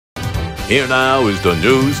Here now is the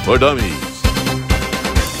news for dummies.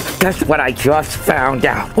 Guess what I just found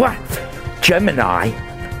out? What? Gemini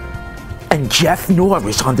and Jeff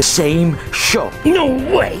Norris on the same show. No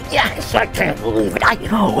way! Yes, I can't believe it.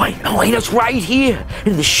 No way, it's right here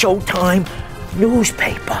in the Showtime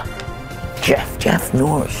newspaper. Jeff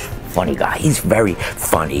Norris. Funny guy. He's very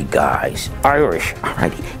funny, guys. Irish. All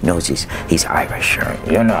right, he knows he's Irish.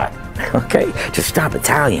 You're not. Okay? Just stop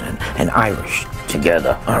Italian and Irish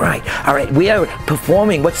together. All right. We are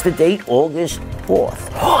performing. What's the date? August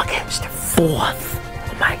 4th. August 4th.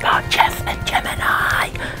 Oh my God, Jeff and Gemini.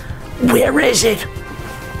 Where is it?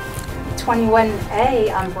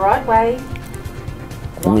 21A on Broadway,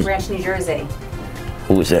 Long Branch, New Jersey.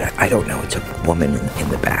 Who is that? I don't know. It's a woman in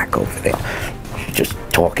the back over there. She's just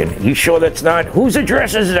talking. You sure that's not? Whose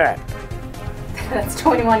address is that? That's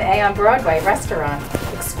 21A on Broadway, restaurant.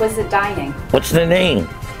 Exquisite dining. What's the name?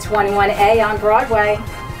 21A on Broadway.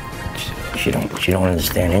 She don't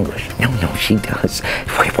understand English. No, she does.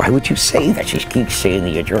 Why would you say that? She keeps saying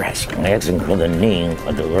the address and asking for the name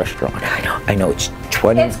of the restaurant. I know it's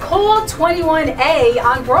 20. It's called 21A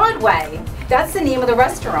on Broadway. That's the name of the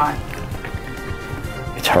restaurant.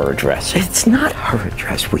 It's her address. It's not her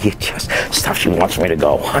address. Will you just stop? She wants me to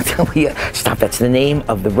go. Will you stop? That's the name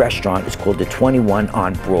of the restaurant. It's called the 21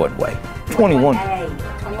 on Broadway. 21A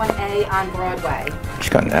on Broadway. She's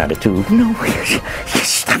got an attitude. No,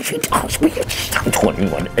 stop. Will you stop?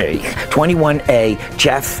 21A. 21A,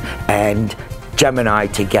 Jeff and Gemini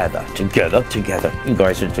together. Together. You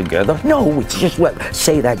guys are together? No, it's just what.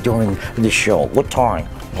 Say that during the show. What time?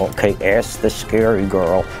 Okay, ask the scary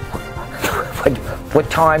girl. What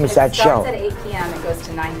time is that show? It starts at 8 p.m. and goes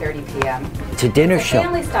to 9:30 p.m. It's a dinner show. It's a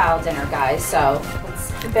family style dinner, guys, so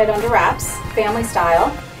let's keep it under wraps. Family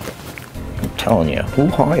style. I'm telling you, who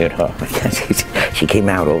hired her? She came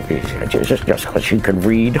out over here just because she could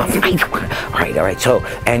read. All right. So,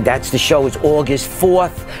 and that's the show. Is August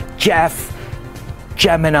 4th. Jeff,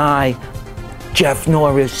 Gemini, Jeff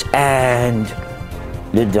Norris, and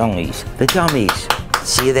the Dummies.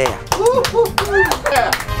 See you there.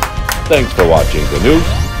 Thanks for watching the news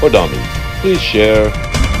for dummies. Please share,